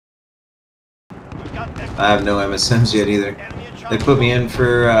I have no MSMs yet either. They put me in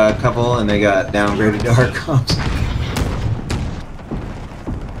for a couple and they got downgraded to hard comps.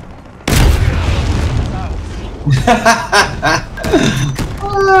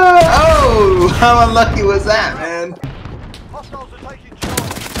 Oh, how unlucky was that, man?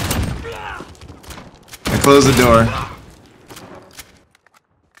 I closed the door.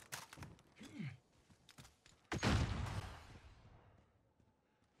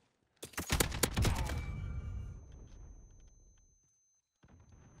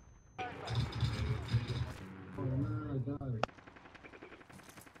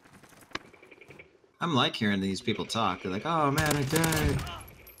 I'm like hearing these people talk. They're like, oh man, I died.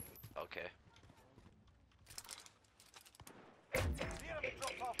 Okay.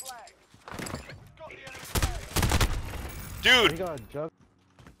 Dude!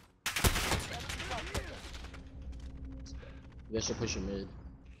 They should push your mid.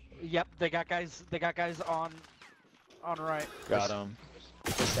 Yep, they got guys on right. Got him.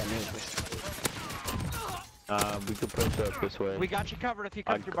 Push that mid. Push. We could push up this way. We got you covered if you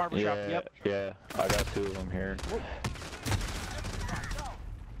come through barbershop. Yeah, Yep. yeah. I got 2 of them here.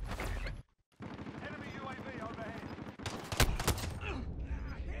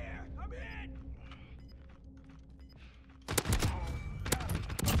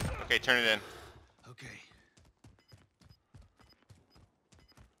 Okay, turn it in. Okay.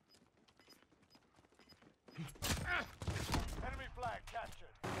 Enemy flag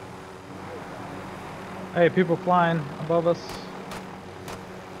captured. Hey, people flying above us.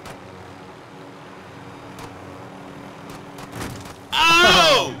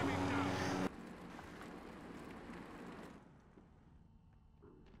 Oh!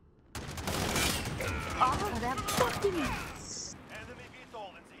 Oh, that fucking... Enemy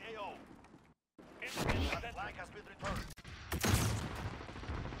VTOL in the AO. Enemy flag has been returned.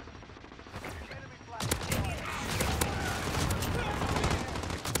 Enemy flag destroyed.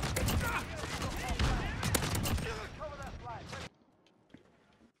 Cover that flag.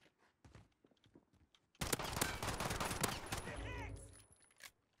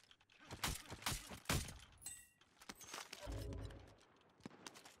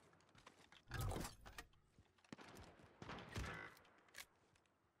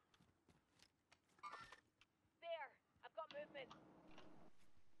 There, I've got movement.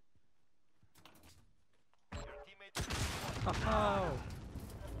 Your teammate. Oh,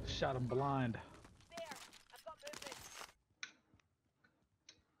 shot him blind. There, I've got movement.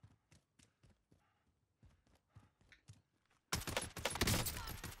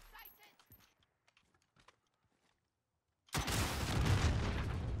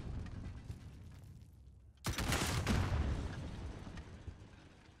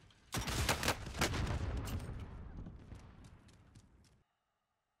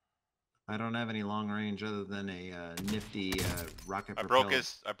 I don't have any long range other than a nifty rocket I propelled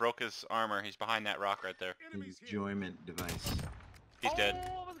broke his armor. He's behind that rock right there. enjoyment device. He's dead.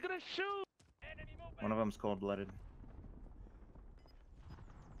 Oh, I was gonna shoot. Enemy movement. One of them's cold-blooded.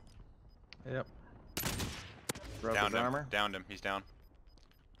 Yep. Broke Downed his him. armor. Downed him. He's down.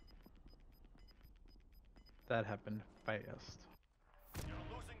 That happened fast. You're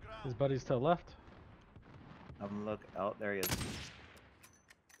losing ground. His buddy's to the left. Look. Oh, there he is.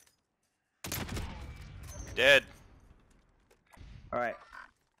 Dead. Alright.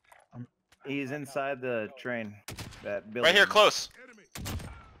 He's inside the train. That building. Right here, close. Enemy.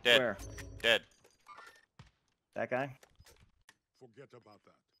 Dead. Where? Dead. That guy? Forget about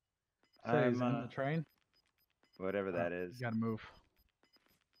that. Say he's I'm, in the train. whatever that is. You gotta move.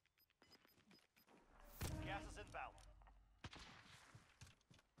 Gas is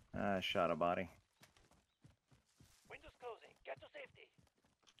inbound. I shot a body. Windows closing. Get to safety.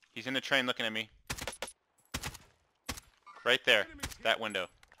 He's in the train looking at me. Right there. That window.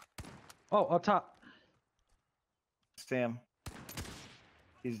 Oh, up top. See him.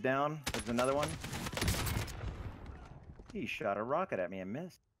 He's down. There's another one. He shot a rocket at me and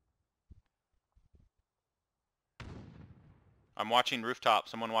missed. I'm watching rooftop.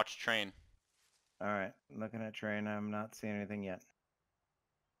 Someone watch train. Alright, looking at train. I'm not seeing anything yet.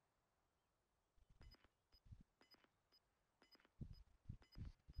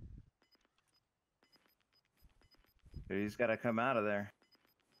 Dude, he's got to come out of there.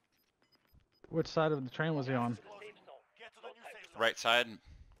 Which side of the train was he on? Get to the new safe zone. Right side. This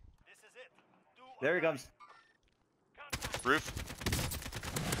is it. Do or There he die. comes. Roof.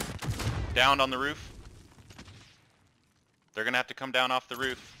 Downed on the roof. They're gonna have to come down off the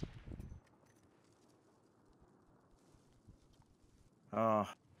roof. Oh.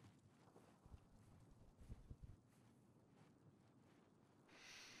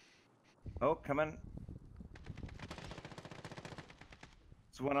 Oh, coming.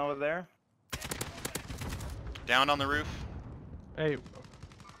 There's one over there. Down on the roof. Hey,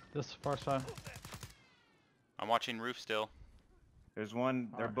 this far side. I'm watching roof still. There's one.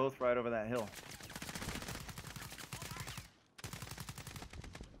 They're Alright. both right over that hill.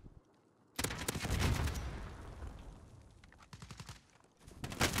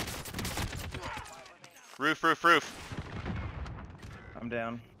 Roof, roof, roof. I'm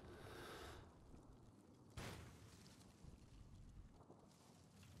down.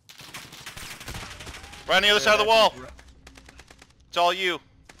 Right on the other side of the wall. It's all you.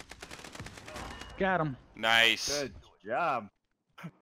 Got him. Nice. Good job.